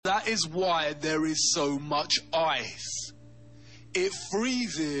that is why there is so much ice. It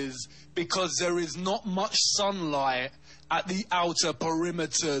freezes because there is not much sunlight at the outer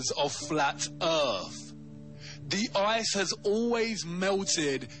perimeters of flat Earth. The ice has always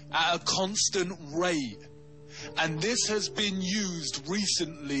melted at a constant rate, and this has been used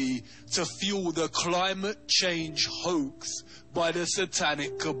recently to fuel the climate change hoax by the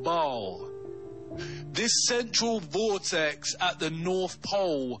satanic cabal. This central vortex at the North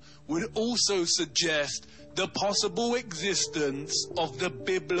Pole would also suggest the possible existence of the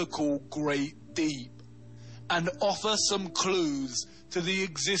biblical Great Deep, and offer some clues to the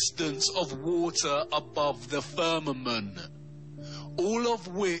existence of water above the firmament, all of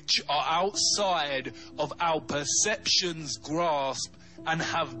which are outside of our perception's grasp and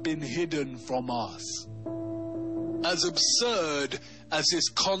have been hidden from us. As absurd as this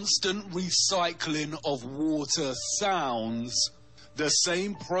constant recycling of water sounds, the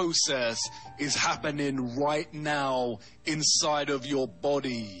same process is happening right now inside of your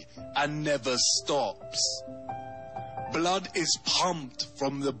body and never stops. Blood is pumped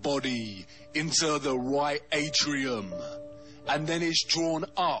from the body into the right atrium and then is drawn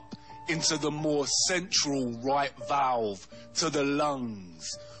up into the more central right valve to the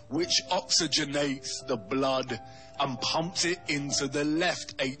lungs, which oxygenates the blood and pumps it into the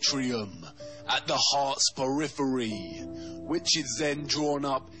left atrium at the heart's periphery, which is then drawn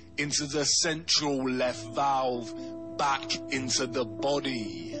up into the central left valve back into the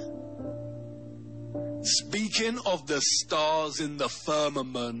body. Speaking of the stars in the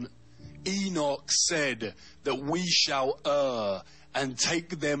firmament, Enoch said that we shall err and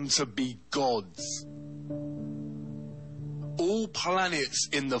take them to be gods. All planets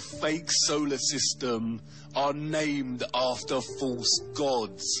in the fake solar system are named after false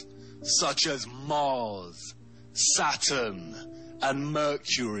gods, such as Mars, Saturn, and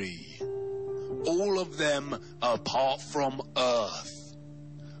Mercury. All of them apart from Earth.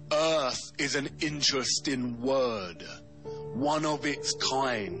 Earth is an interesting word, one of its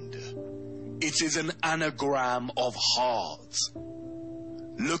kind. It is an anagram of heart.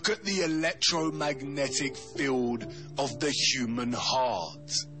 Look at the electromagnetic field of the human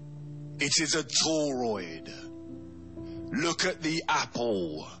heart. It is a toroid. Look at the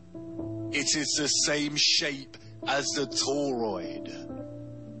apple. It is the same shape as the toroid.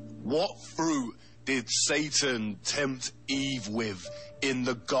 What fruit did Satan tempt Eve with in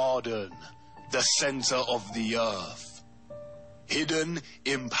the garden, the center of the earth? Hidden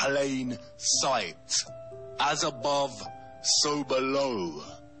in plain sight, as above, so below,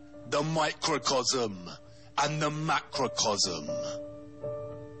 the microcosm and the macrocosm.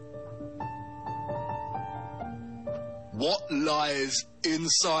 What lies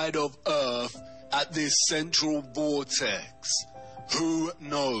inside of Earth at this central vortex? Who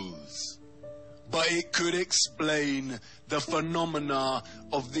knows? But it could explain the phenomena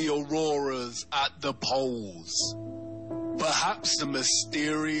of the auroras at the poles. Perhaps the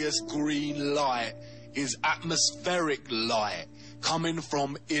mysterious green light is atmospheric light coming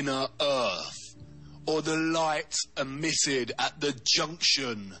from inner Earth, or the light emitted at the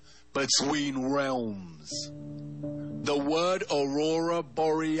junction between realms. The word aurora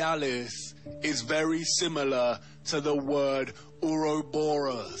borealis is very similar to the word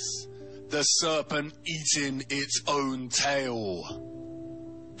Ouroboros, the serpent eating its own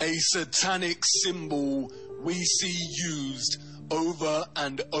tail. A satanic symbol we see used over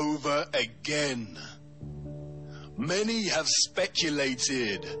and over again. Many have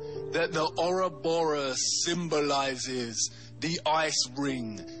speculated that the Ouroboros symbolizes the ice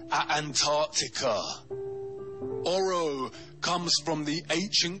ring at Antarctica. Oro comes from the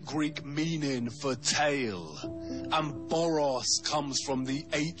ancient Greek meaning for tail, and boros comes from the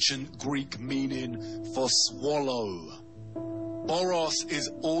ancient Greek meaning for swallow. Boros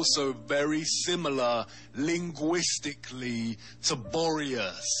is also very similar linguistically to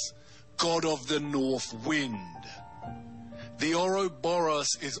Boreas, god of the north wind. The Ouroboros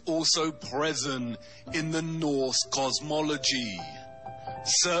is also present in the Norse cosmology,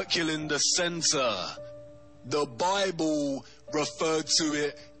 circling the center. The Bible referred to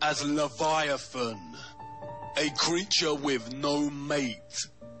it as Leviathan, a creature with no mate,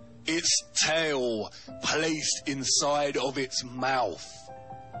 its tail placed inside of its mouth.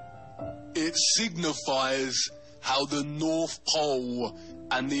 It signifies how the North Pole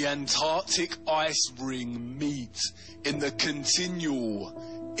and the Antarctic ice ring meet in the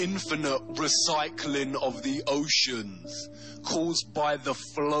continual, infinite recycling of the oceans caused by the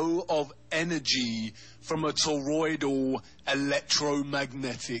flow of energy from a toroidal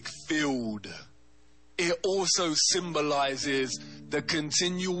electromagnetic field. it also symbolizes the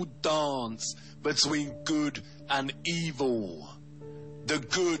continual dance between good and evil. The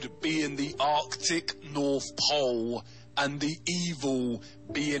good being the Arctic North Pole and the evil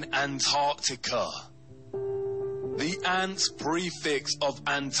being Antarctica. The ant prefix of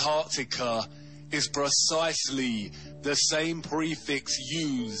Antarctica is precisely the same prefix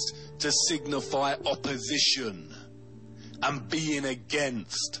used to signify opposition and being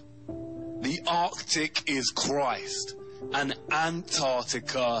against. The Arctic is Christ, and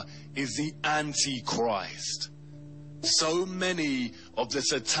Antarctica is the Antichrist. So many of the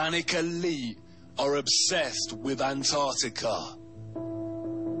satanic elite are obsessed with Antarctica.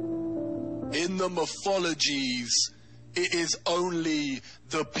 In the mythologies, it is only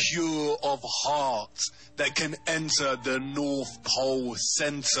the pure of heart that can enter the North Pole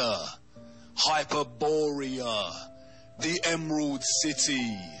Center, Hyperborea, the Emerald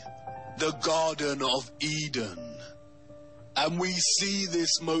City, the Garden of Eden. And we see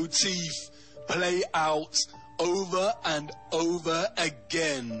this motif play out over and over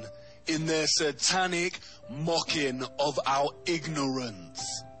again in their satanic mocking of our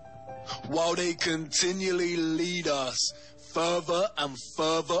ignorance, while they continually lead us further and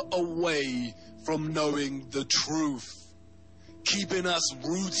further away from knowing the truth, keeping us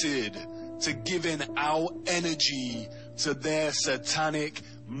rooted to giving our energy to their satanic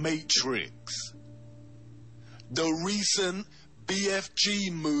matrix. The recent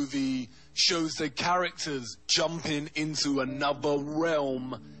BFG movie shows the characters jumping into another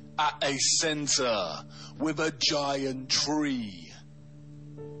realm at a center with a giant tree.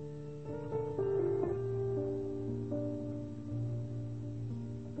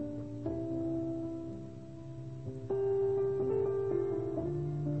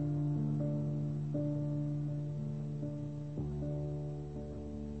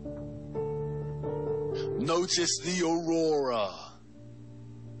 Notice the aurora.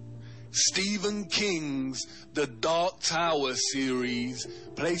 Stephen King's The Dark Tower series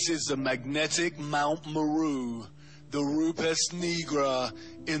places the magnetic Mount Meru, the Rupes Nigra,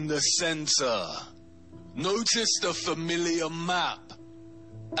 in the center. Notice the familiar map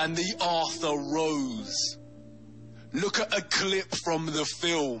and the Arthur Rose. Look at a clip from the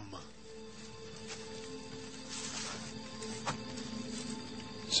film.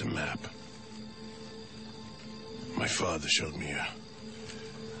 It's a map. My father showed me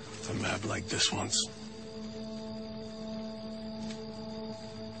a map like this once.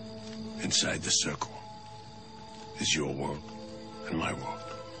 Inside the circle is your world and my world.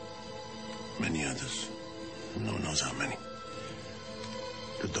 Many others. No one knows how many.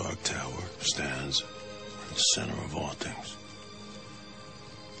 The Dark Tower stands at the center of all things.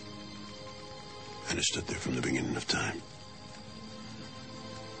 And it stood there from the beginning of time.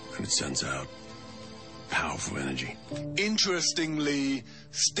 And it sends out powerful energy. Interestingly,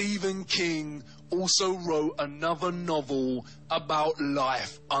 Stephen King also wrote another novel about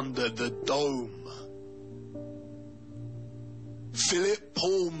life under the dome. Philip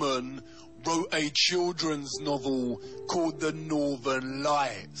Pullman wrote a children's novel called The Northern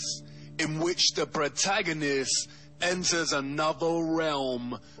Lights, in which the protagonist enters another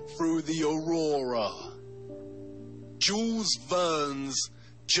realm through the aurora. Jules Verne's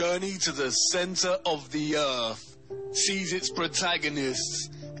Journey to the Center of the Earth sees its protagonists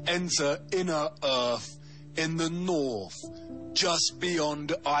enter inner Earth in the north, just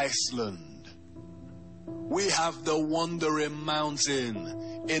beyond Iceland. We have the Wandering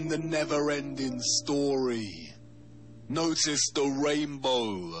Mountain in the Never-Ending Story. Notice the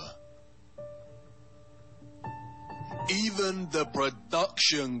rainbow. Even the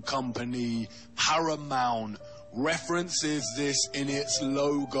production company Paramount references this in its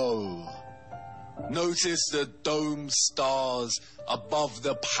logo. Notice the dome stars above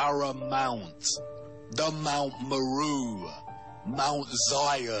the Paramount, the Mount Meru, Mount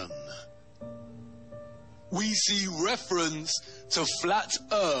Zion. We see reference to Flat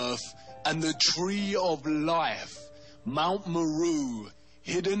Earth and the Tree of Life, Mount Meru,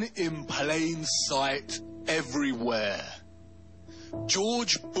 hidden in plain sight everywhere.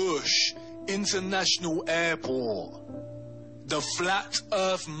 George Bush International Airport, the Flat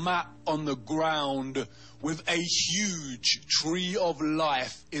Earth map on the ground with a huge Tree of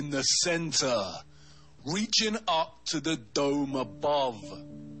Life in the center, reaching up to the dome above.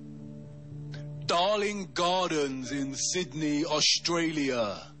 Darling Gardens in Sydney,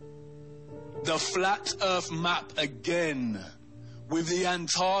 Australia, the Flat Earth map again, with the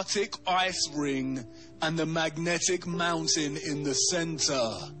Antarctic ice ring and the magnetic mountain in the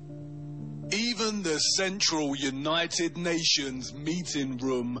center. Even the Central United Nations meeting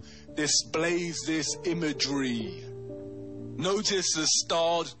room displays this imagery. Notice the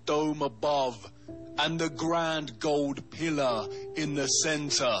starred dome above and the grand gold pillar in the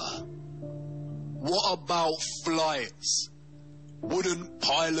center. What about flights? Wouldn't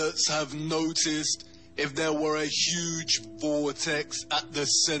pilots have noticed if there were a huge vortex at the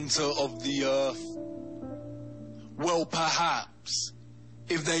center of the Earth? Well, perhaps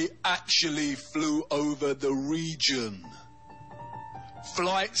if they actually flew over the region.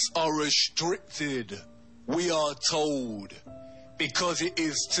 Flights are restricted, we are told, because it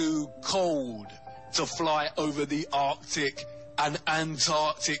is too cold to fly over the Arctic and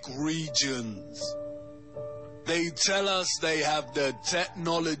Antarctic regions. They tell us they have the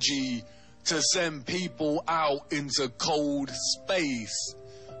technology to send people out into cold space,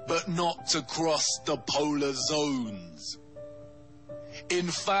 but not to cross the polar zones. In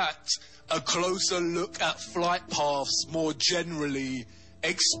fact, a closer look at flight paths more generally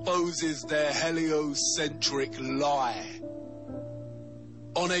exposes their heliocentric lie.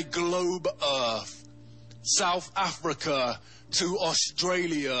 On a globe Earth, South Africa to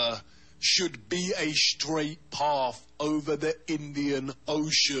Australia should be a straight path over the Indian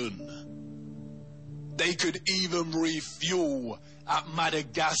Ocean. They could even refuel at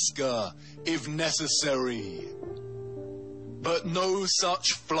Madagascar if necessary. But no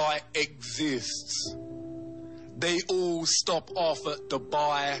such flight exists. They all stop off at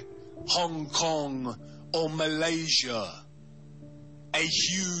Dubai, Hong Kong, or Malaysia. A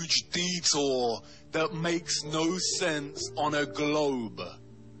huge detour that makes no sense on a globe,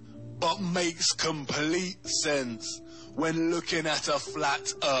 but makes complete sense when looking at a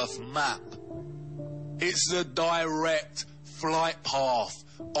flat Earth map. It's the direct flight path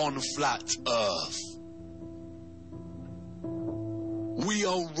on flat Earth. We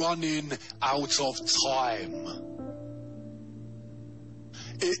are running out of time.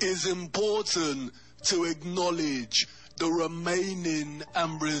 It is important to acknowledge the remaining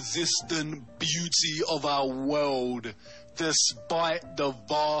and resistant beauty of our world, despite the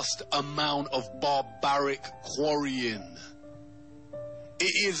vast amount of barbaric quarrying.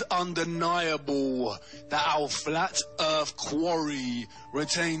 It is undeniable that our flat Earth quarry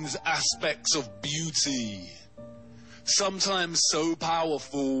retains aspects of beauty, sometimes so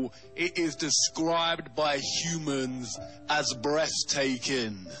powerful it is described by humans as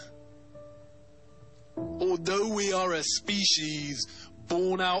breathtaking. Although we are a species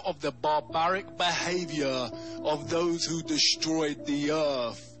born out of the barbaric behavior of those who destroyed the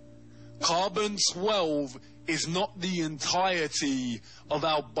Earth, Carbon-12 is not the entirety of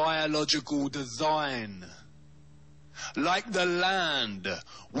our biological design. Like the land,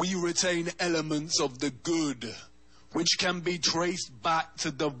 we retain elements of the good, which can be traced back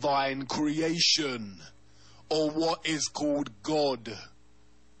to divine creation, or what is called God.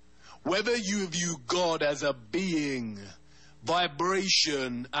 Whether you view God as a being,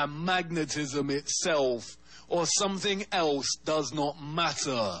 vibration and magnetism itself, or something else does not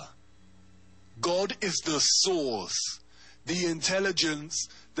matter. God is the source, the intelligence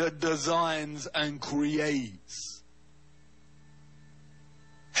that designs and creates.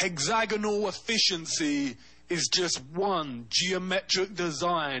 Hexagonal efficiency is just one geometric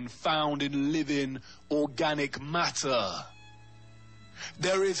design found in living organic matter.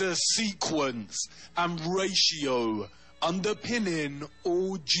 There is a sequence and ratio underpinning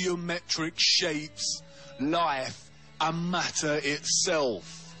all geometric shapes, life, and matter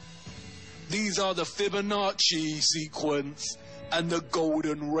itself. These are the Fibonacci sequence and the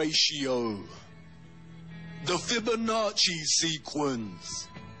golden ratio. The Fibonacci sequence,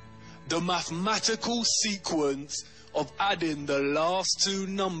 the mathematical sequence of adding the last two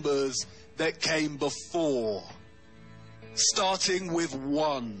numbers that came before, starting with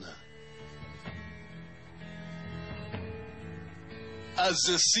 1. As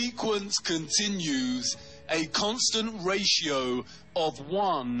the sequence continues, a constant ratio of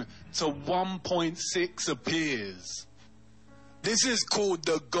 1 to 1.6 appears. This is called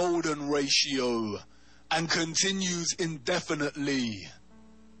the golden ratio and continues indefinitely.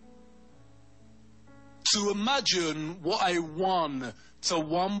 To imagine what a 1 to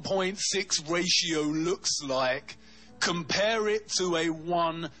 1.6 ratio looks like, compare it to a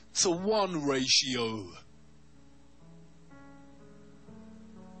 1 to 1 ratio.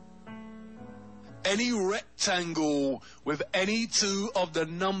 Any rectangle with any two of the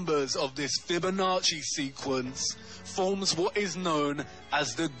numbers of this Fibonacci sequence forms what is known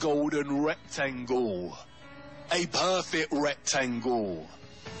as the golden rectangle, a perfect rectangle.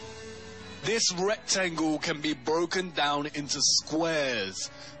 This rectangle can be broken down into squares,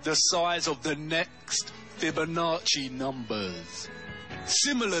 the size of the next Fibonacci numbers.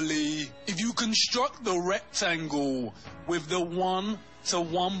 Similarly, if you construct the rectangle with the 1 to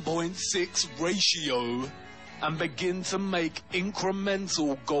 1.6 ratio and begin to make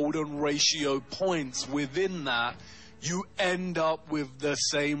incremental golden ratio points within that, you end up with the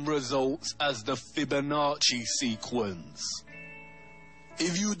same results as the Fibonacci sequence.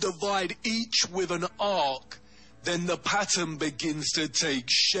 If you divide each with an arc, then the pattern begins to take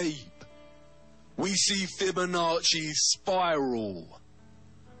shape. We see Fibonacci's spiral,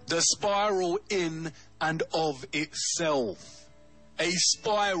 the spiral in and of itself. A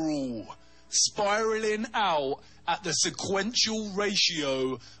spiral, spiraling out at the sequential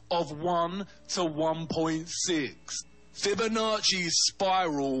ratio of 1 to 1.6. Fibonacci's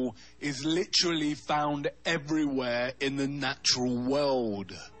spiral is literally found everywhere in the natural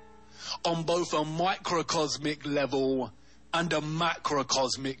world, on both a microcosmic level and a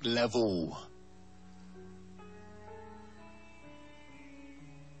macrocosmic level.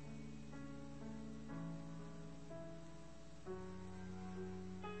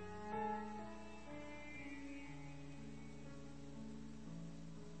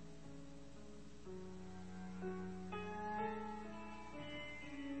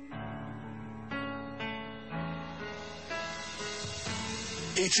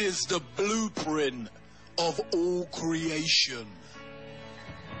 It is the blueprint of all creation.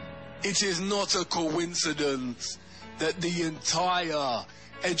 It is not a coincidence that the entire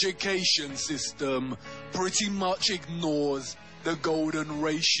education system pretty much ignores the golden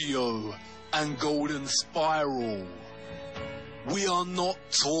ratio and golden spiral. We are not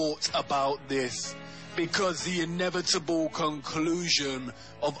taught about this because the inevitable conclusion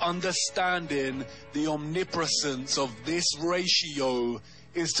of understanding the omnipresence of this ratio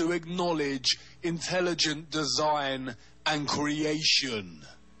is to acknowledge intelligent design and creation.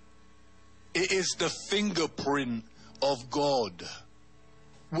 It is the fingerprint of God.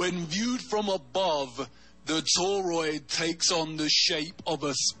 When viewed from above, the toroid takes on the shape of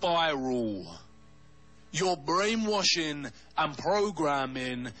a spiral. Your brainwashing and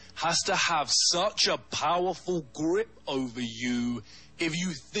programming has to have such a powerful grip over you if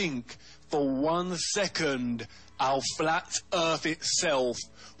you think for 1 second our flat Earth itself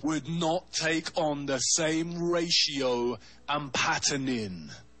would not take on the same ratio and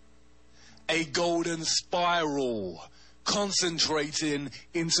patterning. A golden spiral concentrating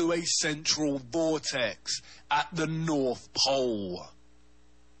into a central vortex at the North Pole.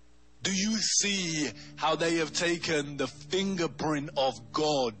 Do you see how they have taken the fingerprint of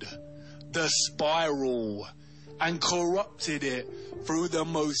God, the spiral, and corrupted it through the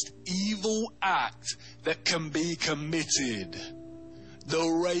most evil act that can be committed? The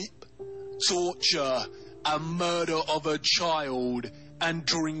rape, torture, and murder of a child and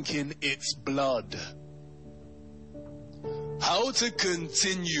drinking its blood. How to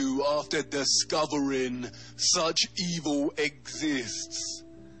continue after discovering such evil exists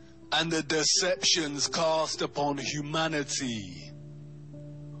and the deceptions cast upon humanity.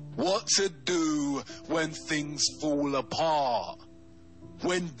 What to do when things fall apart,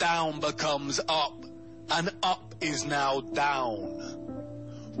 when down becomes up and up is now down,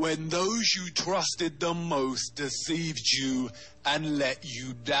 when those you trusted the most deceived you and let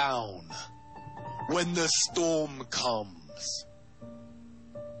you down, when the storm comes.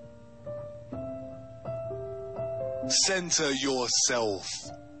 Center yourself.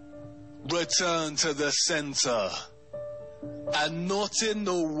 Return to the center, and not in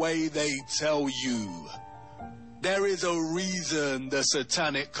the way they tell you. There is a reason the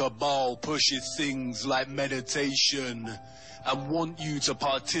satanic cabal pushes things like meditation and want you to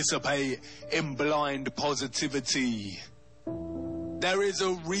participate in blind positivity. There is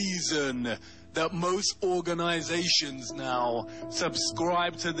a reason that most organizations now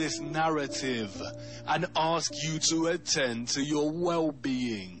subscribe to this narrative and ask you to attend to your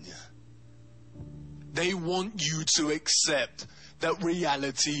well-being. They want you to accept that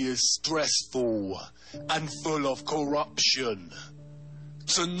reality is stressful and full of corruption,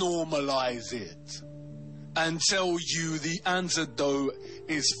 to normalize it, and tell you the antidote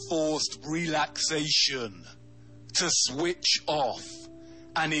is forced relaxation, to switch off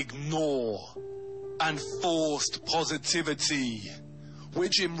and ignore, and forced positivity,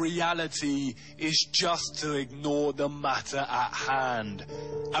 which in reality is just to ignore the matter at hand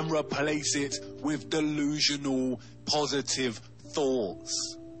and replace it with delusional positive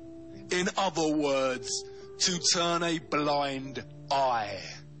thoughts. In other words, to turn a blind eye.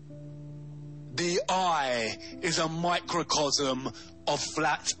 The eye is a microcosm of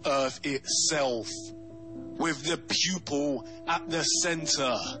flat Earth itself, with the pupil at the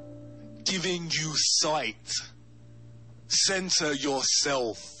center, giving you sight. Center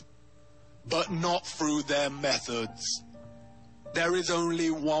yourself, but not through their methods. There is only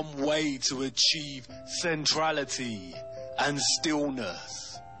one way to achieve centrality and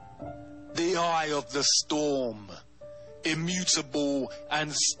stillness. The eye of the storm, immutable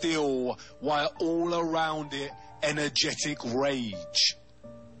and still, while all around it energetic rage.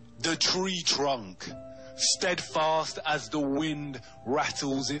 The tree trunk, steadfast as the wind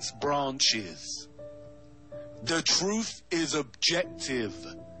rattles its branches. The truth is objective.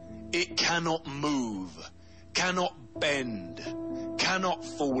 It cannot move, cannot bend, cannot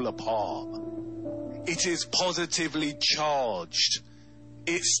fall apart. It is positively charged.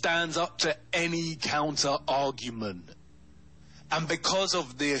 It stands up to any counter-argument. And because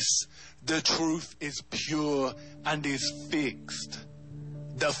of this, the truth is pure and is fixed.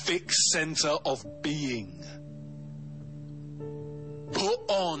 The fixed center of being. Put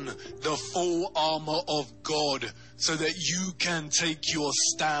on the full armor of God so that you can take your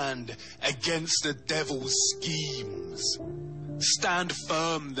stand against the devil's schemes. Stand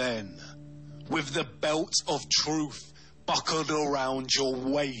firm then, with the belt of truth buckled around your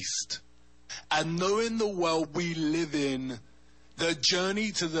waist. And knowing the world we live in, the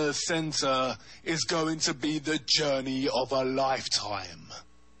journey to the center is going to be the journey of a lifetime.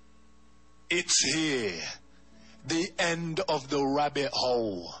 It's here, the end of the rabbit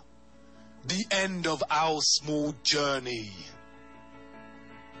hole, the end of our small journey.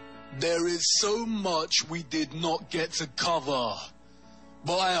 There is so much we did not get to cover,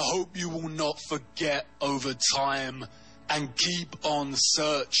 but I hope you will not forget over time and keep on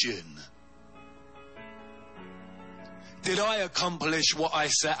searching. Did I accomplish what I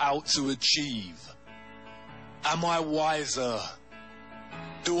set out to achieve? Am I wiser?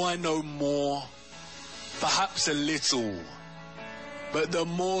 Do I know more? Perhaps a little. But the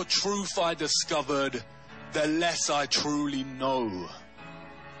more truth I discovered, the less I truly know.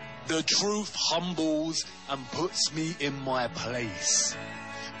 The truth humbles and puts me in my place.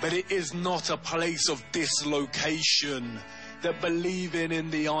 But it is not a place of dislocation that believing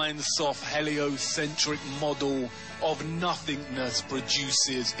in the Ein Sof heliocentric model of nothingness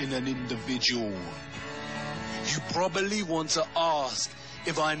produces in an individual. You probably want to ask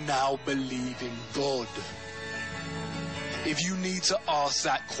if I now believe in God. If you need to ask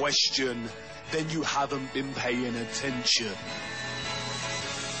that question, then you haven't been paying attention.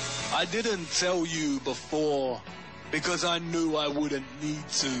 I didn't tell you before because I knew I wouldn't need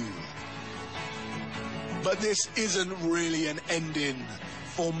to. But this isn't really an ending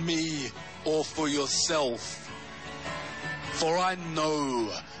for me or for yourself. For I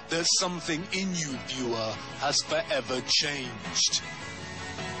know that something in you, viewer, has forever changed.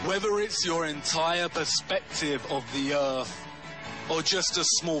 Whether it's your entire perspective of the earth, or just a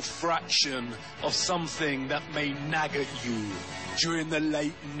small fraction of something that may nag at you during the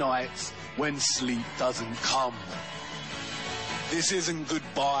late nights when sleep doesn't come. This isn't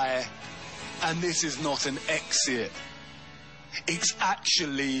goodbye, and this is not an exit. It's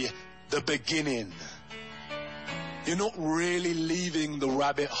actually the beginning. You're not really leaving the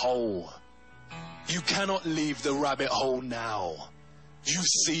rabbit hole. You cannot leave the rabbit hole now. You've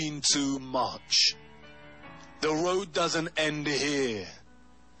seen too much. The road doesn't end here.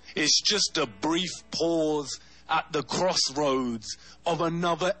 It's just a brief pause at the crossroads of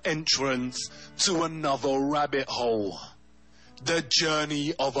another entrance to another rabbit hole. The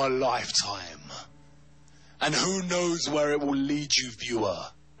journey of a lifetime. And who knows where it will lead you, viewer.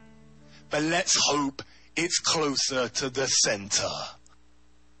 But let's hope it's closer to the center.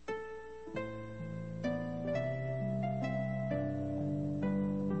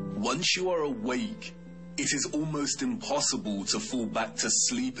 Once you are awake, it is almost impossible to fall back to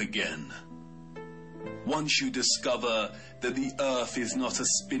sleep again. Once you discover that the earth is not a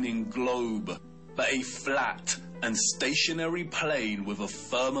spinning globe, but a flat and stationary plane with a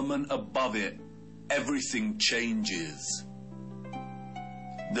firmament above it, everything changes.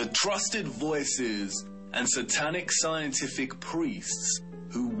 The trusted voices and satanic scientific priests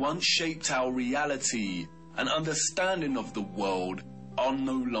who once shaped our reality and understanding of the world are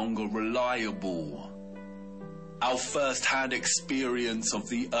no longer reliable. Our first-hand experience of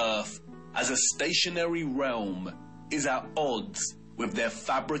the earth as a stationary realm is at odds with their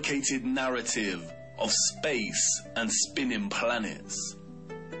fabricated narrative of space and spinning planets.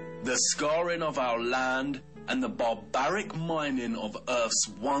 The scarring of our land and the barbaric mining of Earth's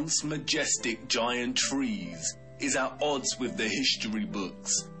once majestic giant trees is at odds with the history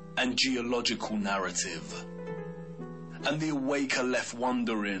books and geological narrative. and the awake are left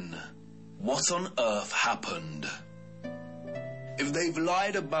wondering, what on earth happened? If they've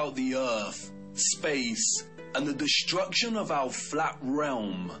lied about the Earth, space, and the destruction of our flat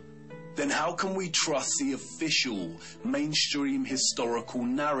realm, then how can we trust the official, mainstream historical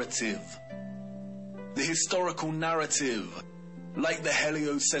narrative? The historical narrative, like the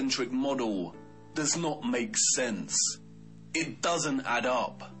heliocentric model, does not make sense. It doesn't add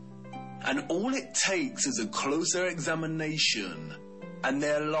up. And all it takes is a closer examination, and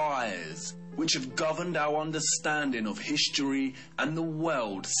their lies, which have governed our understanding of history and the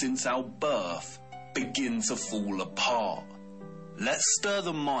world since our birth, begin to fall apart. Let's stir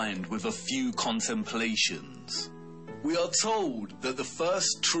the mind with a few contemplations. We are told that the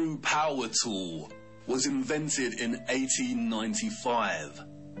first true power tool was invented in 1895,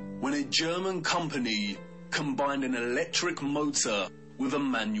 when a German company combined an electric motor with a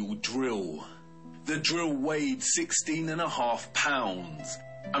manual drill. The drill weighed 16.5 pounds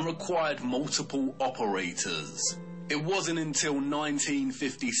and required multiple operators. It wasn't until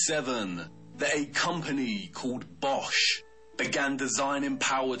 1957 that a company called Bosch began designing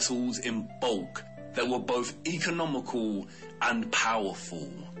power tools in bulk that were both economical and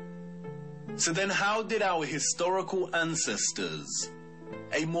powerful. So then how did our historical ancestors,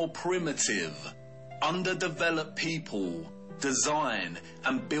 a more primitive, underdeveloped people, design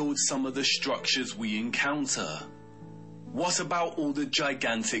and build some of the structures we encounter? What about all the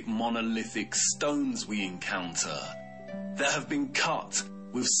gigantic monolithic stones we encounter that have been cut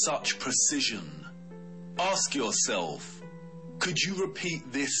with such precision? Ask yourself, could you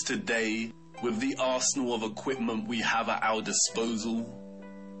repeat this today with the arsenal of equipment we have at our disposal?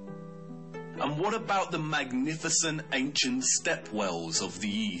 And what about the magnificent ancient stepwells of the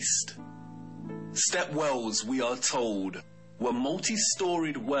East? Stepwells, we are told, were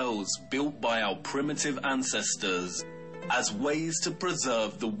multi-storied wells built by our primitive ancestors as ways to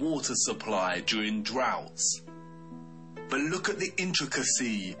preserve the water supply during droughts. But look at the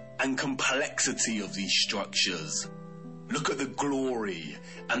intricacy and complexity of these structures. Look at the glory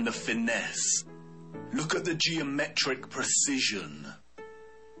and the finesse. Look at the geometric precision.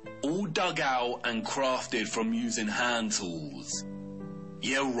 All dug out and crafted from using hand tools.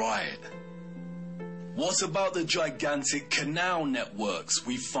 Yeah, right. What about the gigantic canal networks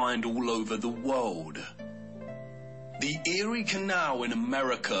we find all over the world? The Erie Canal in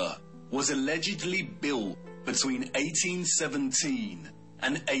America was allegedly built between 1817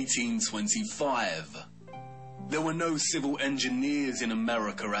 and 1825. There were no civil engineers in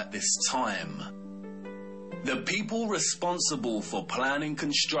America at this time. The people responsible for planning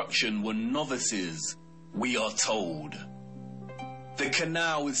construction were novices, we are told. The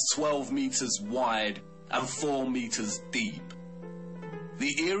canal is 12 meters wide and 4 meters deep.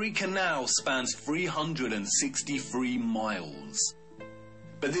 The Erie Canal spans 363 miles.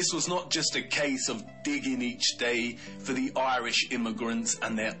 But this was not just a case of digging each day for the Irish immigrants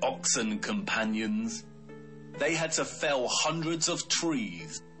and their oxen companions. They had to fell hundreds of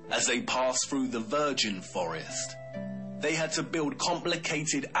trees as they passed through the virgin forest. They had to build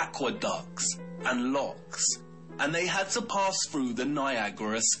complicated aqueducts and locks, and they had to pass through the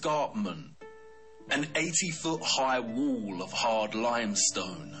Niagara Escarpment, an 80-foot high wall of hard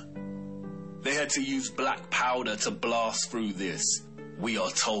limestone. They had to use black powder to blast through this, we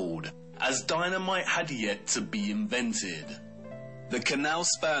are told, as dynamite had yet to be invented. The canal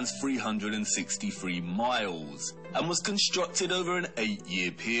spans 363 miles and was constructed over an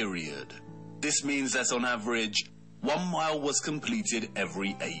 8-year period. This means that on average, 1 mile was completed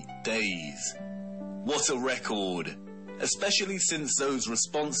every 8 days. What a record, especially since those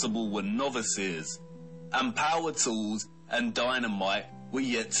responsible were novices, and power tools and dynamite were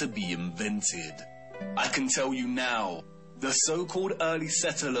yet to be invented. I can tell you now, the so-called early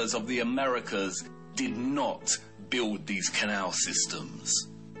settlers of the Americas did not build these canal systems.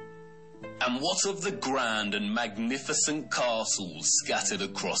 And what of the grand and magnificent castles scattered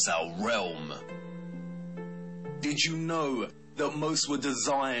across our realm? Did you know that most were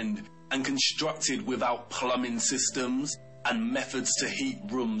designed and constructed without plumbing systems and methods to heat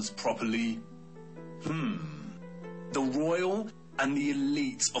rooms properly? The royal and the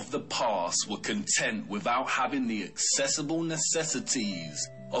elite of the past were content without having the accessible necessities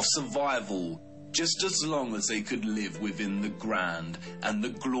of survival, just as long as they could live within the grand and the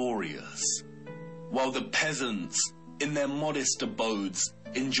glorious, while the peasants, in their modest abodes,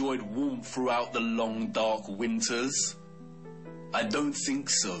 enjoyed warmth throughout the long dark winters? I don't think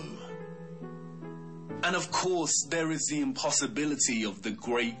so. And of course, there is the impossibility of the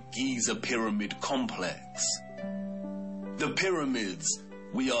Great Giza Pyramid Complex. The pyramids,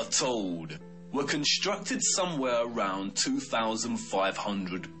 we are told, were constructed somewhere around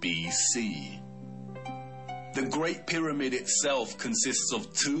 2500 BC. The Great Pyramid itself consists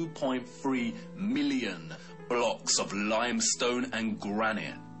of 2.3 million blocks of limestone and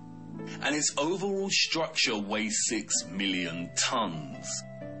granite, and its overall structure weighs 6 million tons.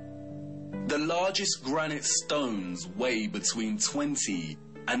 The largest granite stones weigh between 20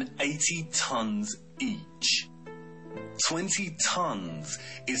 and 80 tons each. 20 tons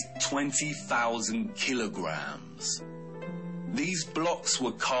is 20,000 kilograms. These blocks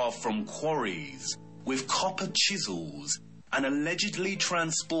were carved from quarries with copper chisels and allegedly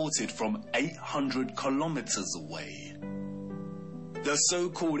transported from 800 kilometers away. The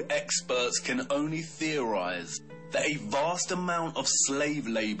so-called experts can only theorize that a vast amount of slave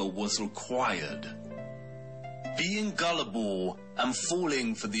labor was required. Being gullible and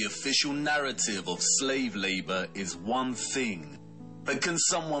falling for the official narrative of slave labor is one thing, but can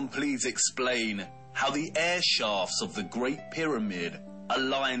someone please explain how the air shafts of the Great Pyramid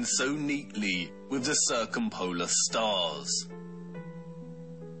align so neatly with the circumpolar stars?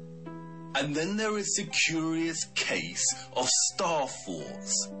 And then there is the curious case of star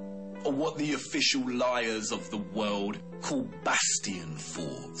forts, or what the official liars of the world call bastion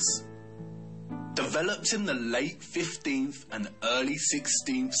forts. Developed in the late 15th and early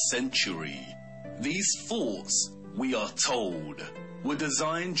 16th century, these forts, we are told, were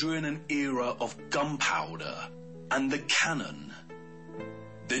designed during an era of gunpowder and the cannon.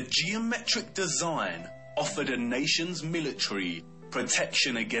 The geometric design offered a nation's military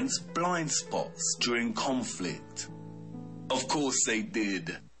protection against blind spots during conflict. Of course they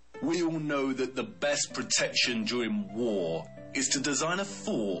did. We all know that the best protection during war is to design a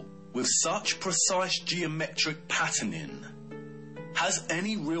fort with such precise geometric patterning. Has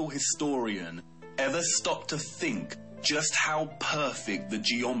any real historian ever stopped to think just how perfect the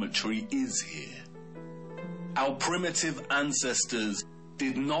geometry is here? Our primitive ancestors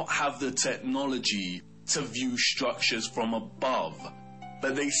did not have the technology to view structures from above,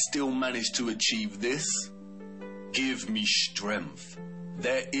 but they still managed to achieve this? Give me strength.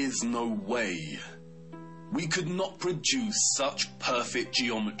 There is no way. We could not produce such perfect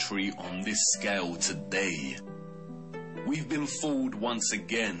geometry on this scale today. We've been fooled once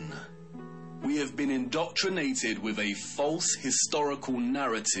again. We have been indoctrinated with a false historical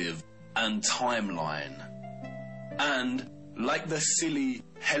narrative and timeline. And, like the silly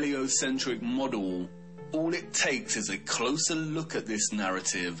heliocentric model, all it takes is a closer look at this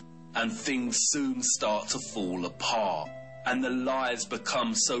narrative and things soon start to fall apart, and the lies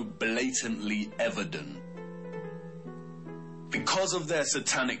become so blatantly evident. Because of their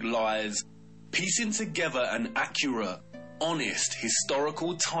satanic lies, piecing together an accurate, honest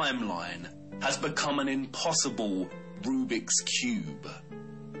historical timeline has become an impossible Rubik's Cube.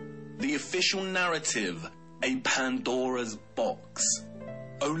 The official narrative, a Pandora's box,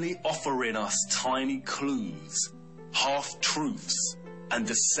 only offering us tiny clues, half-truths, and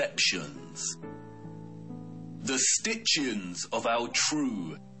deceptions. The stitchings of our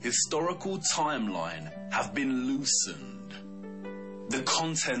true historical timeline have been loosened. The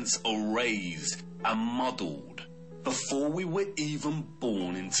contents erased and muddled before we were even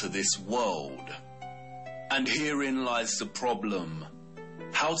born into this world. And herein lies the problem.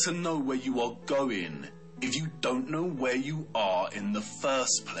 How to know where you are going if you don't know where you are in the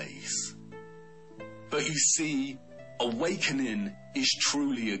first place? But you see, awakening is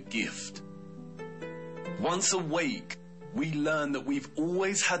truly a gift. Once awake, we learn that we've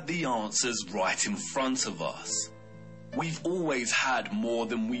always had the answers right in front of us. We've always had more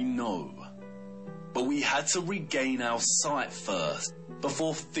than we know. But we had to regain our sight first,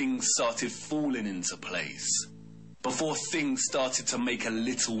 before things started falling into place. Before things started to make a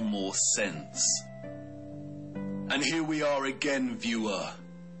little more sense. And here we are again, viewer,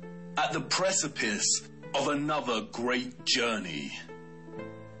 at the precipice of another great journey.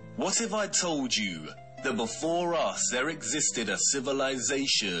 What if I told you that before us there existed a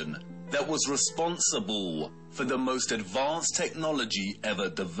civilization that was responsible for the most advanced technology ever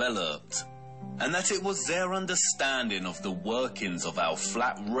developed, and that it was their understanding of the workings of our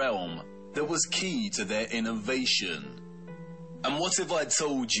flat realm that was key to their innovation? And what if I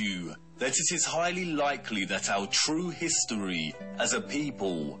told you that it is highly likely that our true history as a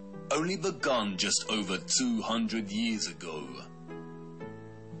people only begun just over 200 years ago?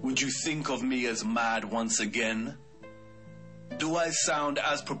 Would you think of me as mad once again? Do I sound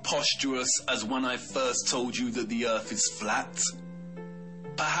as preposterous as when I first told you that the earth is flat?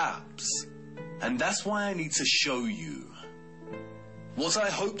 Perhaps. And that's why I need to show you. What I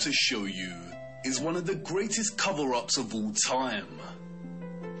hope to show you is one of the greatest cover-ups of all time.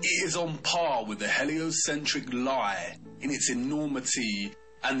 It is on par with the heliocentric lie in its enormity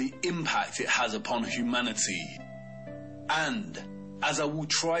and the impact it has upon humanity. And, as I will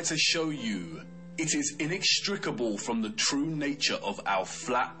try to show you, it is inextricable from the true nature of our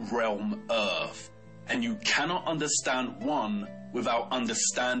flat realm Earth, and you cannot understand one without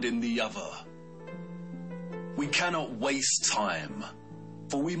understanding the other. We cannot waste time,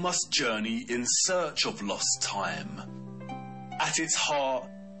 for we must journey in search of lost time. At its heart,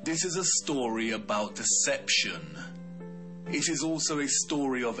 this is a story about deception. It is also a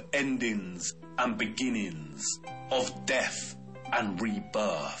story of endings and beginnings, of death and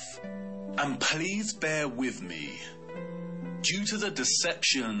rebirth. And please bear with me. Due to the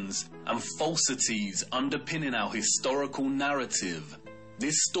deceptions and falsities underpinning our historical narrative,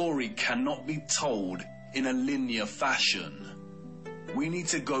 this story cannot be told in a linear fashion. We need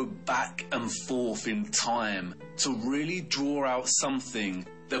to go back and forth in time to really draw out something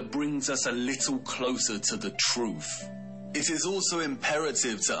that brings us a little closer to the truth. It is also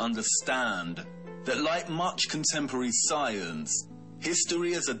imperative to understand that, like much contemporary science,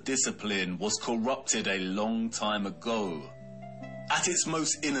 history as a discipline was corrupted a long time ago. At its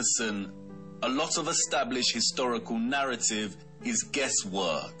most innocent, a lot of established historical narrative is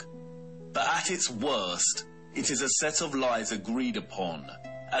guesswork. But at its worst, it is a set of lies agreed upon,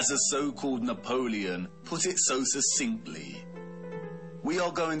 as the so-called Napoleon put it so succinctly. We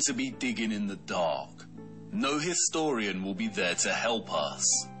are going to be digging in the dark. No historian will be there to help us.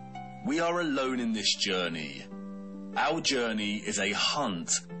 We are alone in this journey. Our journey is a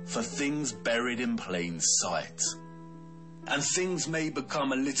hunt for things buried in plain sight. And things may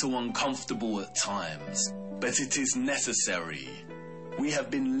become a little uncomfortable at times, but it is necessary. We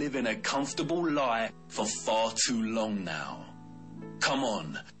have been living a comfortable lie for far too long now. Come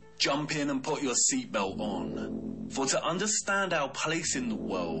on, jump in and put your seatbelt on. For to understand our place in the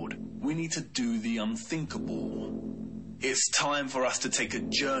world, we need to do the unthinkable. It's time for us to take a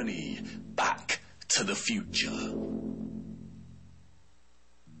journey back to the future.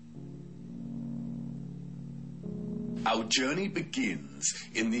 Our journey begins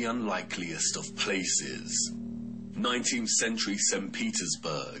in the unlikeliest of places. 19th century St.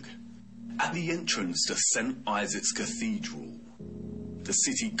 Petersburg, at the entrance to St. Isaac's Cathedral. The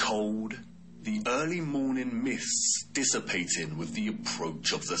city cold, the early morning mists dissipating with the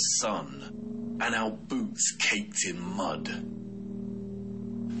approach of the sun, and our boots caked in mud.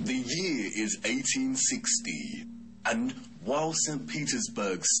 The year is 1860, and while St.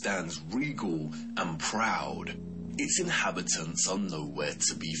 Petersburg stands regal and proud, its inhabitants are nowhere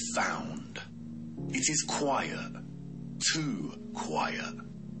to be found. It is quiet, too quiet.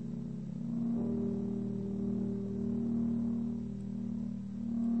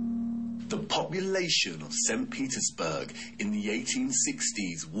 The population of St. Petersburg in the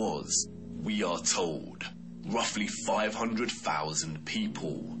 1860s was, we are told, roughly 500,000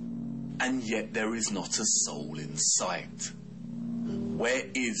 people. And yet there is not a soul in sight. Where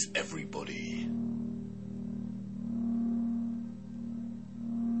is everybody?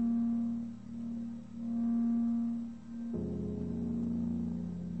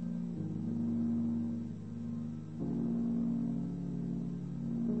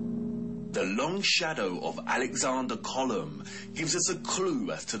 The long shadow of Alexander Column gives us a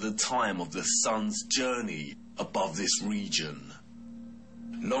clue as to the time of the sun's journey above this region.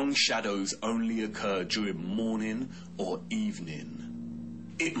 Long shadows only occur during morning or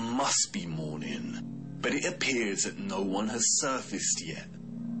evening. It must be morning, but it appears that no one has surfaced yet.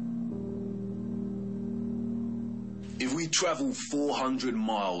 If we travel 400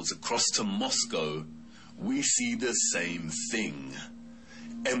 miles across to Moscow, we see the same thing.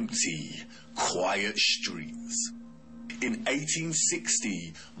 Empty, quiet streets. In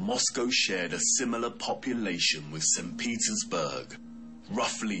 1860, Moscow shared a similar population with St. Petersburg,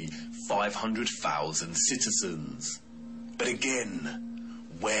 roughly 500,000 citizens. But again,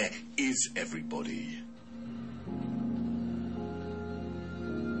 where is everybody?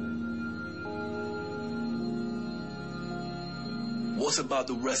 What about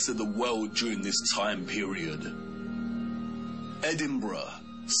the rest of the world during this time period? Edinburgh,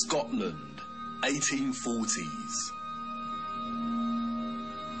 Scotland, 1840s.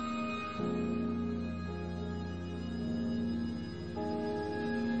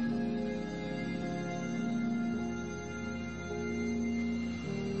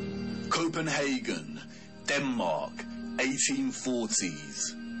 Copenhagen, Denmark,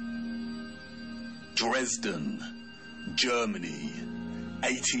 1840s. Dresden, Germany,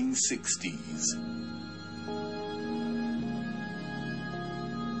 1860s.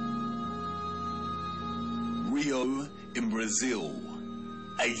 Rio in Brazil,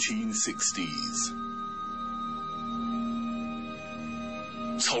 1860s.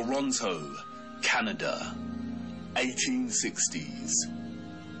 Toronto, Canada, 1860s.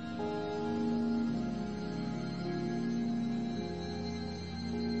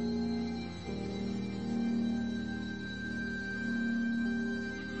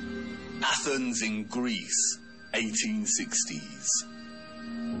 Athens in Greece, 1860s.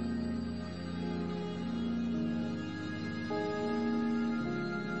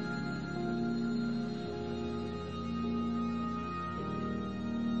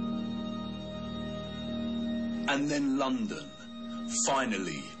 And then London.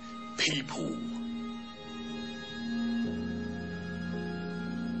 Finally, people.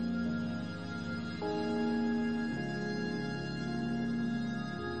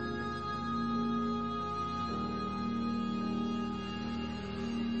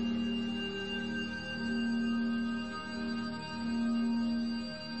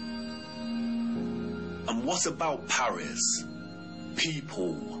 And what about Paris?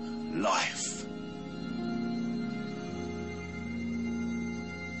 People, life.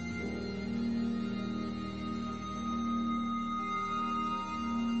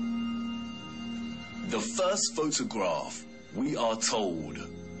 The first photograph, we are told,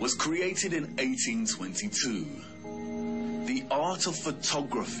 was created in 1822. The art of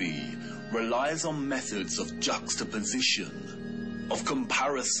photography relies on methods of juxtaposition, of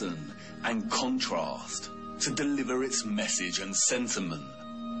comparison and contrast to deliver its message and sentiment.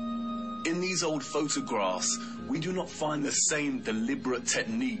 In these old photographs, we do not find the same deliberate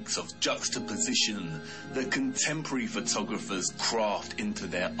techniques of juxtaposition that contemporary photographers craft into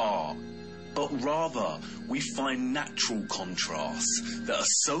their art. But rather, we find natural contrasts that are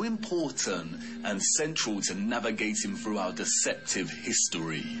so important and central to navigating through our deceptive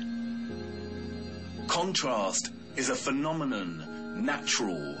history. Contrast is a phenomenon,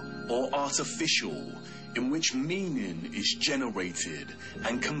 natural or artificial, in which meaning is generated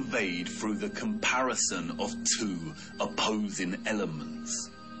and conveyed through the comparison of two opposing elements.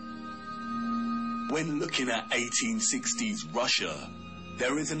 When looking at 1860s Russia,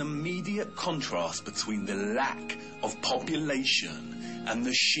 there is an immediate contrast between the lack of population and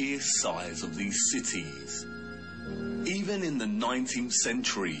the sheer size of these cities. Even in the 19th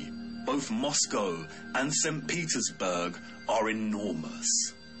century, both Moscow and St. Petersburg are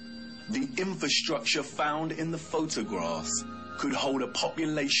enormous. The infrastructure found in the photographs could hold a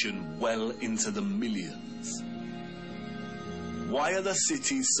population well into the millions. Why are the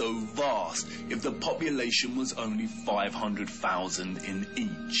cities so vast if the population was only 500,000 in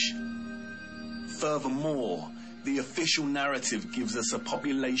each? Furthermore, the official narrative gives us a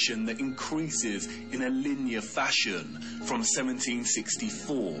population that increases in a linear fashion from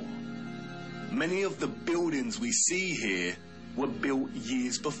 1764. Many of the buildings we see here were built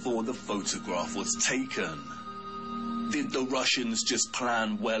years before the photograph was taken. Did the Russians just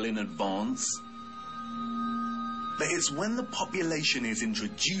plan well in advance? But it's when the population is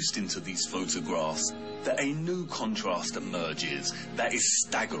introduced into these photographs that a new contrast emerges that is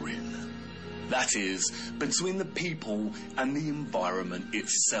staggering. That is, between the people and the environment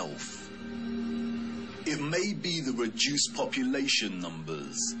itself. It may be the reduced population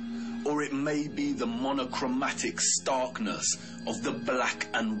numbers, or it may be the monochromatic starkness of the black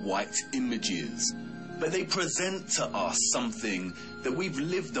and white images, but they present to us something that we've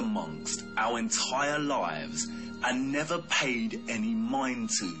lived amongst our entire lives and never paid any mind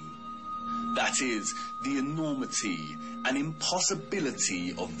to. That is, the enormity and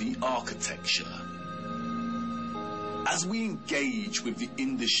impossibility of the architecture. As we engage with the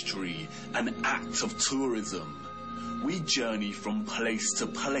industry and act of tourism, we journey from place to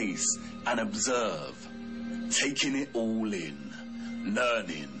place and observe, taking it all in,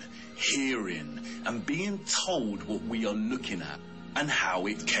 learning, hearing, and being told what we are looking at and how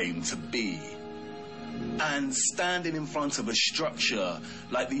it came to be. And standing in front of a structure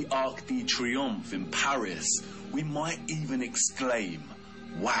like the Arc de Triomphe in Paris, we might even exclaim,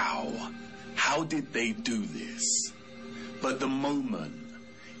 "Wow, how did they do this?" But the moment,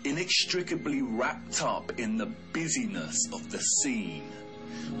 inextricably wrapped up in the busyness of the scene,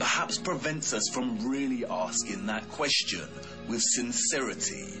 perhaps prevents us from really asking that question with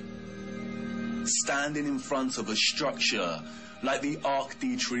sincerity. Standing in front of a structure like the Arc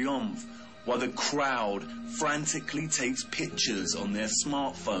de Triomphe, while the crowd frantically takes pictures on their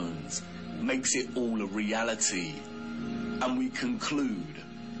smartphones, makes it all a reality. And we conclude,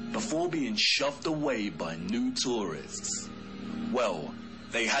 before being shoved away by new tourists, well,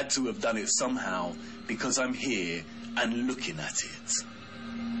 they had to have done it somehow because I'm here and looking at it.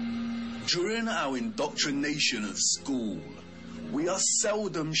 During our indoctrination at school, We are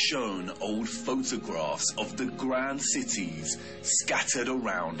seldom shown old photographs of the grand cities scattered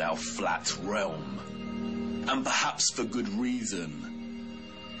around our flat realm. And perhaps for good reason.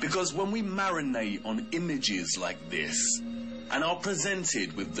 Because when we marinate on images like this and are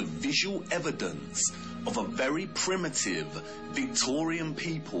presented with the visual evidence of a very primitive Victorian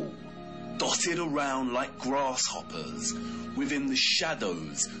people dotted around like grasshoppers within the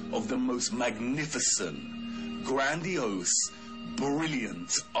shadows of the most magnificent, grandiose,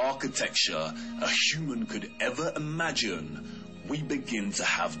 brilliant architecture a human could ever imagine, we begin to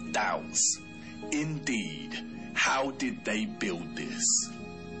have doubts. Indeed, how did they build this?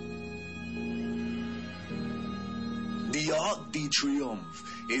 The Arc de Triomphe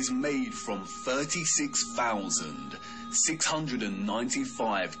is made from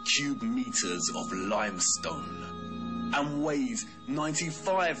 36,695 cube meters of limestone and weighs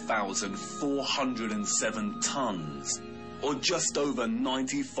 95,407 tons, or just over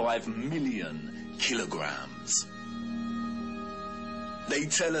 95 million kilograms. They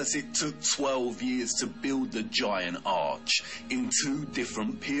tell us it took 12 years to build the giant arch in 2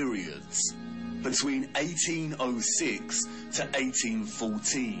 different periods, between 1806 to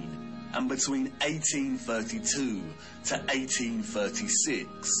 1814 and between 1832 to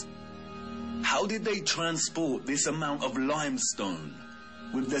 1836. How did they transport this amount of limestone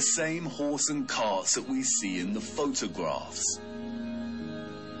with the same horse and carts that we see in the photographs?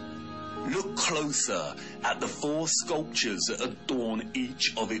 Look closer at the 4 sculptures that adorn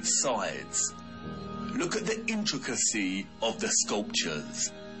each of its sides. Look at the intricacy of the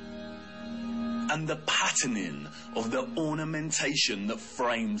sculptures and the patterning of the ornamentation that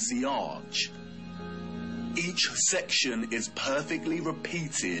frames the arch. Each section is perfectly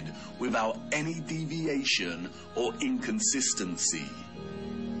repeated without any deviation or inconsistency.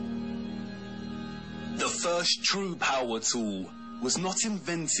 The first true power tool was not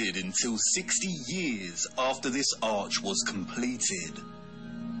invented until 60 years after this arch was completed.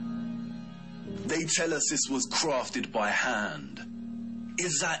 They tell us this was crafted by hand.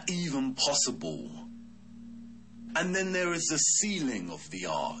 Is that even possible? And then there is the ceiling of the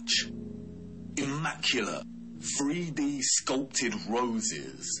arch. Immaculate, 3D sculpted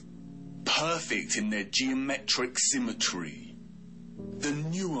roses, perfect in their geometric symmetry. The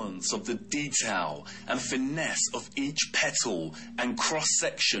nuance of the detail and finesse of each petal and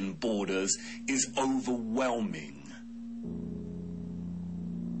cross-section borders is overwhelming.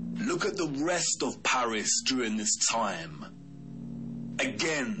 Look at the rest of Paris during this time.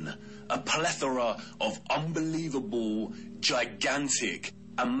 Again, a plethora of unbelievable, gigantic,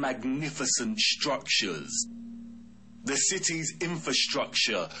 and magnificent structures. The city's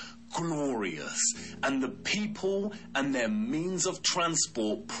infrastructure glorious, and the people and their means of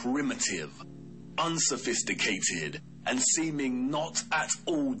transport primitive, unsophisticated, and seeming not at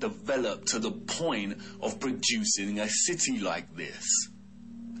all developed to the point of producing a city like this.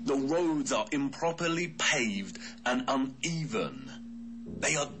 The roads are improperly paved and uneven.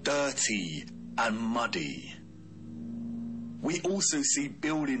 They are dirty and muddy. We also see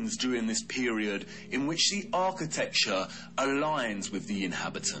buildings during this period in which the architecture aligns with the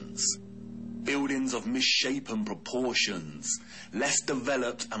inhabitants. Buildings of misshapen proportions, less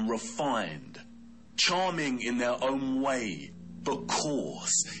developed and refined, charming in their own way, but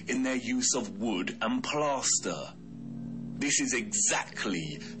coarse in their use of wood and plaster. This is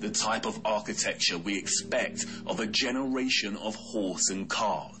exactly the type of architecture we expect of a generation of horse and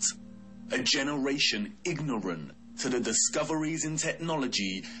cart. A generation ignorant to the discoveries in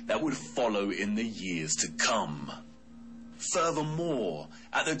technology that would follow in the years to come. Furthermore,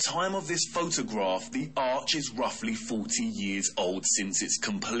 at the time of this photograph, the arch is roughly 40 years old since its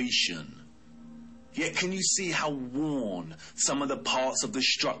completion. Yet can you see how worn some of the parts of the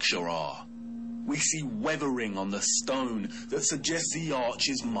structure are? We see weathering on the stone that suggests the arch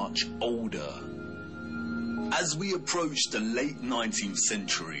is much older. As we approach the late 19th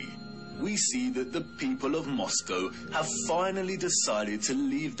century, we see that the people of Moscow have finally decided to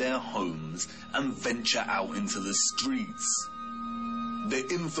leave their homes and venture out into the streets. The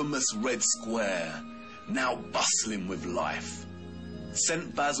infamous Red Square, now bustling with life.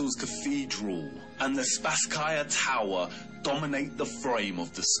 St. Basil's Cathedral and the Spasskaya Tower dominate the frame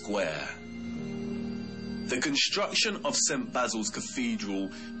of the square. The construction of St. Basil's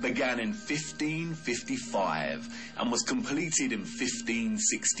Cathedral began in 1555 and was completed in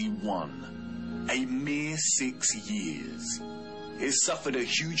 1561, a mere 6 years. It suffered a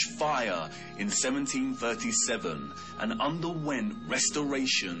huge fire in 1737 and underwent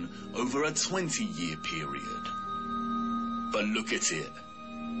restoration over a 20-year period. But look at it.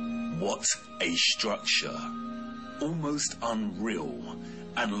 What a structure. almost unreal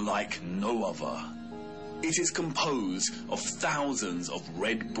and like no other. It is composed of thousands of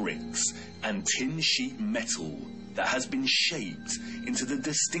red bricks and tin sheet metal that has been shaped into the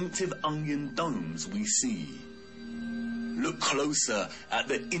distinctive onion domes we see. Look closer at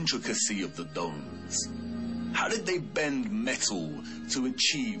the intricacy of the domes. How did they bend metal to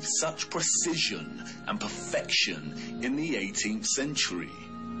achieve such precision and perfection in the 18th century?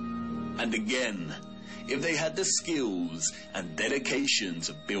 And again, if they had the skills and dedication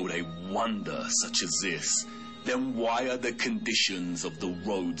to build a wonder such as this, then why are the conditions of the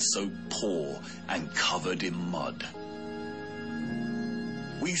road so poor and covered in mud?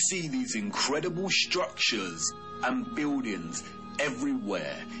 We see these incredible structures and buildings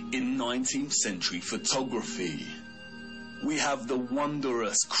everywhere in 19th century photography. We have the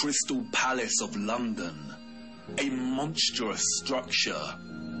wondrous Crystal Palace of London, a monstrous structure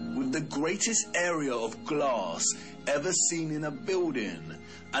with the greatest area of glass ever seen in a building,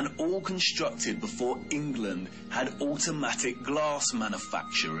 and all constructed before England had automatic glass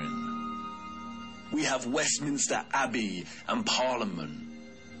manufacturing. We have Westminster Abbey and Parliament.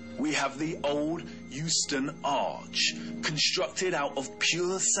 We have the old Euston Arch, constructed out of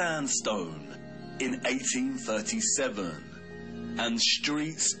pure sandstone in 1837, and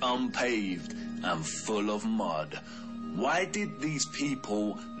streets unpaved and full of mud. Why did these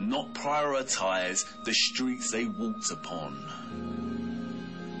people not prioritize the streets they walked upon?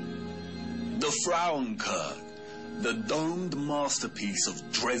 The Frauenkirche, the domed masterpiece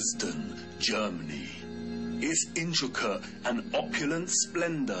of Dresden, Germany. Its intricate and opulent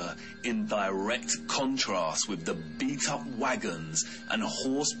splendor in direct contrast with the beat-up wagons and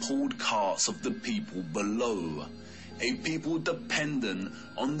horse-pulled carts of the people below, a people dependent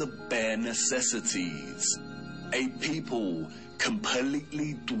on the bare necessities, a people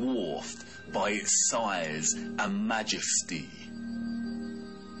completely dwarfed by its size and majesty.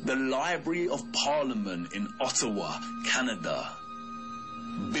 The Library of Parliament in Ottawa, Canada,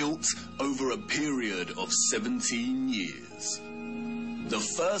 built over a period of 17 years. The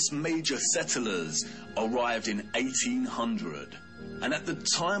first major settlers arrived in 1800, and at the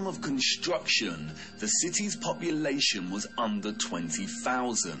time of construction, the city's population was under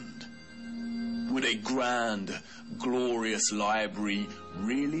 20,000. Would a grand, glorious library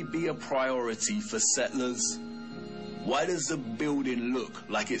really be a priority for settlers? Why does the building look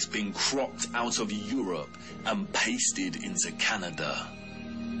like it's been cropped out of Europe and pasted into Canada?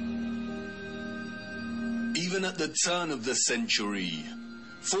 Even at the turn of the century,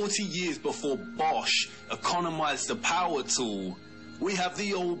 40 years before Bosch economized the power tool, we have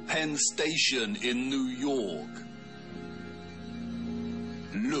the old Penn Station in New York.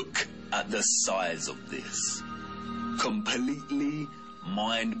 Look at the size of this. Completely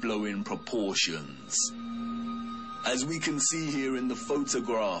mind-blowing proportions. As we can see here in the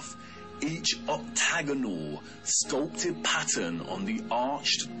photograph, each octagonal, sculpted pattern on the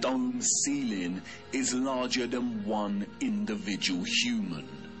arched dome ceiling is larger than one individual human.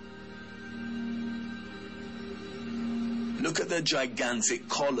 Look at the gigantic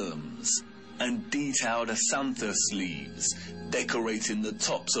columns and detailed acanthus leaves decorating the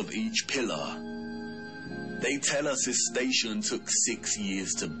tops of each pillar. They tell us this station took 6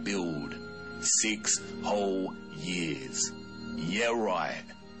 years to build. 6 whole years. Yeah, right.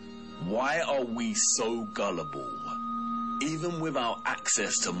 Why are we so gullible? Even without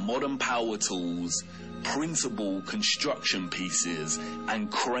access to modern power tools, printable construction pieces, and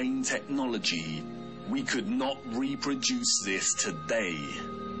crane technology, we could not reproduce this today.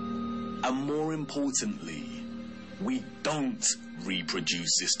 And more importantly, we don't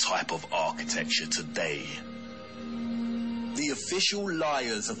reproduce this type of architecture today. The official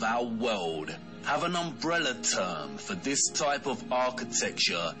liars of our world have an umbrella term for this type of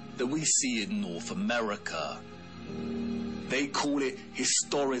architecture that we see in North America. They call it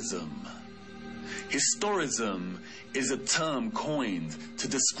historism. Historism is a term coined to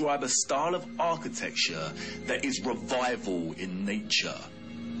describe a style of architecture that is revival in nature,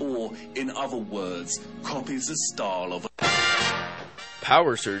 or in other words, copies the style of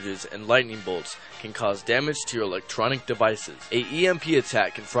Power surges and lightning bolts can cause damage to your electronic devices. A EMP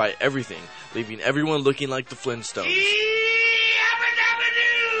attack can fry everything, leaving everyone looking like the Flintstones.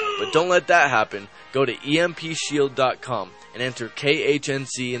 But don't let that happen. Go to EMPShield.com and enter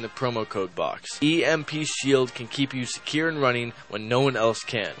KHNC in the promo code box. EMP Shield can keep you secure and running when no one else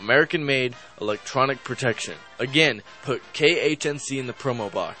can. American-made electronic protection. Again, put KHNC in the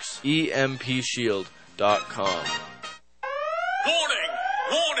promo box. EMPShield.com. Warning!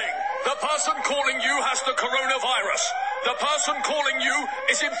 Warning! The person calling you has the coronavirus. The person calling you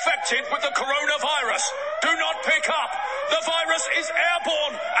is infected with the coronavirus. Do not pick up. The virus is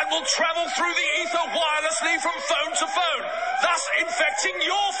airborne and will travel through the ether wirelessly from phone to phone, thus infecting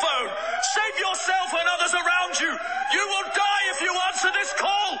your phone. Save yourself and others around you. You will die if you answer this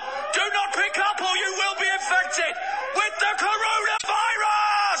call. Do not pick up or you will be infected with the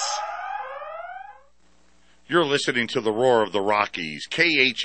coronavirus! You're listening to the Roar of the Rockies,